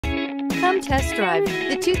Come test drive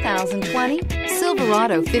the 2020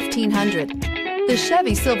 Silverado 1500. The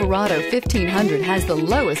Chevy Silverado 1500 has the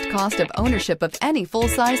lowest cost of ownership of any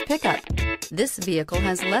full-size pickup. This vehicle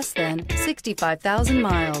has less than 65,000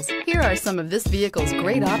 miles. Here are some of this vehicle's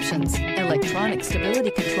great options: electronic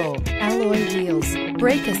stability control, alloy wheels,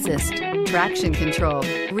 brake assist, traction control,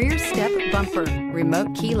 rear step bumper,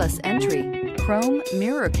 remote keyless entry, chrome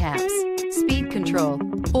mirror caps, speed control,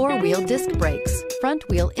 four-wheel disc brakes,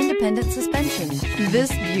 front-wheel independent suspension. This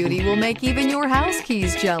beauty will make even your house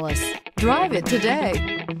keys jealous. Drive it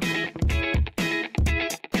today.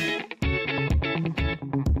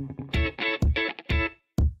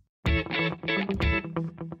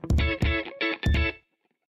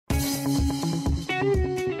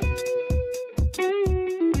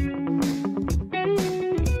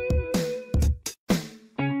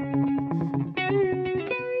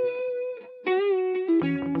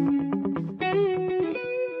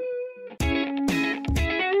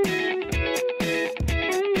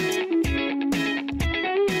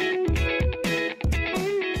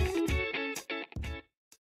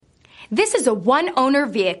 This is a one-owner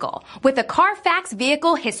vehicle with a Carfax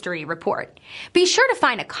Vehicle History Report. Be sure to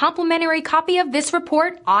find a complimentary copy of this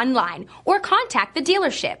report online or contact the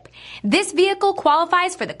dealership. This vehicle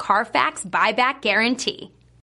qualifies for the Carfax Buyback Guarantee.